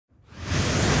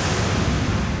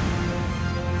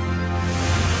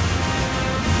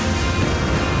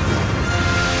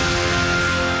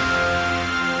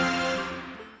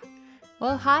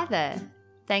Well, hi there!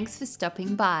 Thanks for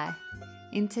stopping by.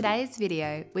 In today's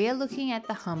video, we are looking at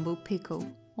the humble pickle.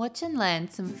 Watch and learn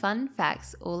some fun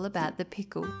facts all about the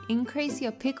pickle. Increase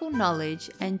your pickle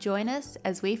knowledge and join us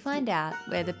as we find out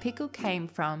where the pickle came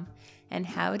from and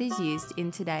how it is used in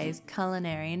today's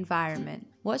culinary environment.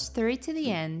 Watch through to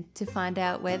the end to find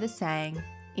out where the saying,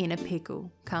 "in a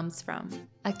pickle," comes from.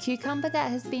 A cucumber that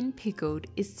has been pickled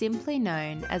is simply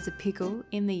known as a pickle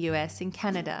in the US and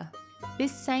Canada.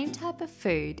 This same type of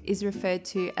food is referred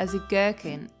to as a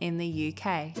gherkin in the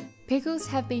UK. Pickles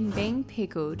have been being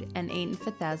pickled and eaten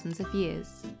for thousands of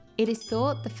years. It is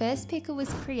thought the first pickle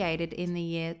was created in the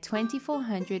year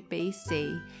 2400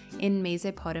 BC in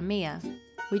Mesopotamia,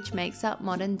 which makes up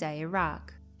modern-day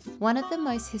Iraq. One of the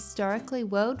most historically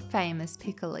world-famous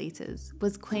pickle eaters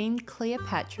was Queen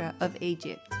Cleopatra of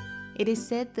Egypt. It is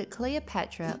said that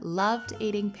Cleopatra loved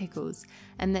eating pickles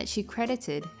and that she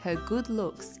credited her good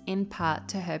looks in part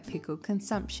to her pickle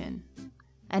consumption.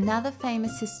 Another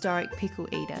famous historic pickle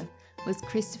eater was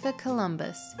Christopher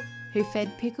Columbus, who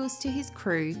fed pickles to his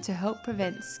crew to help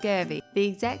prevent scurvy. The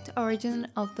exact origin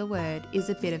of the word is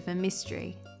a bit of a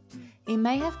mystery. It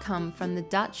may have come from the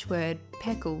Dutch word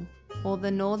Pekel or the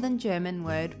Northern German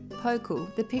word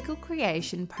pokel. The pickle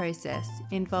creation process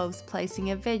involves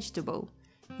placing a vegetable,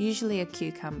 usually a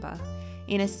cucumber,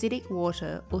 in acidic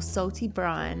water or salty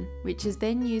brine, which is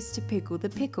then used to pickle the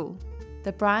pickle.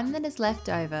 The brine that is left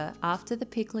over after the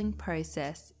pickling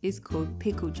process is called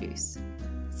pickle juice.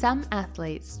 Some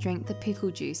athletes drink the pickle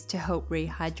juice to help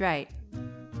rehydrate.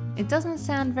 It doesn't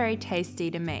sound very tasty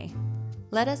to me.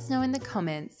 Let us know in the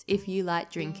comments if you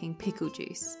like drinking pickle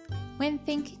juice. When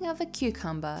thinking of a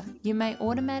cucumber, you may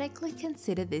automatically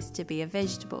consider this to be a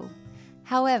vegetable.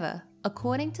 However,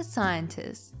 according to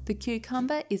scientists, the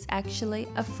cucumber is actually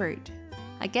a fruit.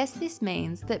 I guess this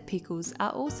means that pickles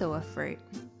are also a fruit.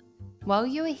 While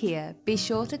you are here, be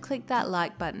sure to click that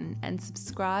like button and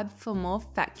subscribe for more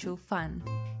factual fun.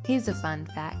 Here's a fun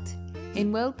fact.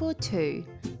 In World War II,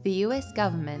 the US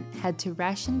government had to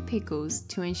ration pickles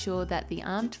to ensure that the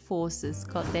armed forces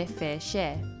got their fair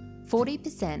share.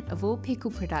 40% of all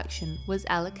pickle production was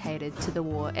allocated to the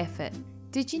war effort.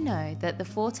 Did you know that the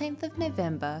 14th of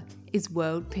November is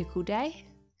World Pickle Day?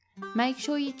 Make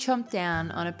sure you chomp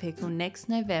down on a pickle next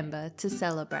November to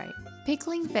celebrate.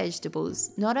 Pickling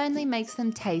vegetables not only makes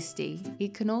them tasty,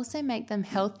 it can also make them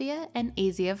healthier and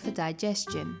easier for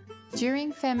digestion.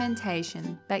 During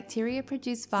fermentation, bacteria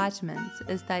produce vitamins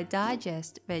as they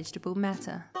digest vegetable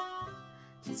matter.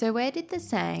 So where did the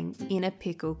saying, "in a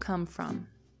pickle," come from?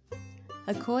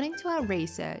 According to our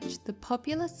research, the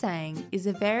popular saying is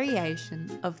a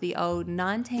variation of the old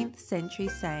 19th century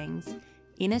sayings,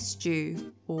 "in a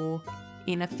stew" or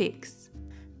 "in a fix."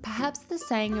 Perhaps the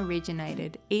saying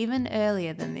originated even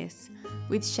earlier than this,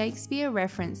 with Shakespeare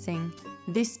referencing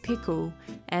this pickle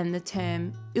and the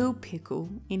term ill pickle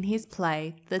in his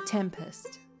play The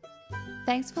Tempest.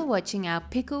 Thanks for watching our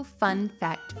Pickle Fun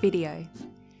Fact video.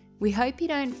 We hope you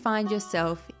don't find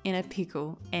yourself in a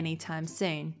pickle anytime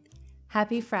soon.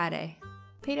 Happy Friday.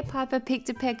 Peter Piper picked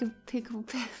a peck of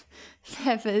pickled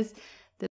peppers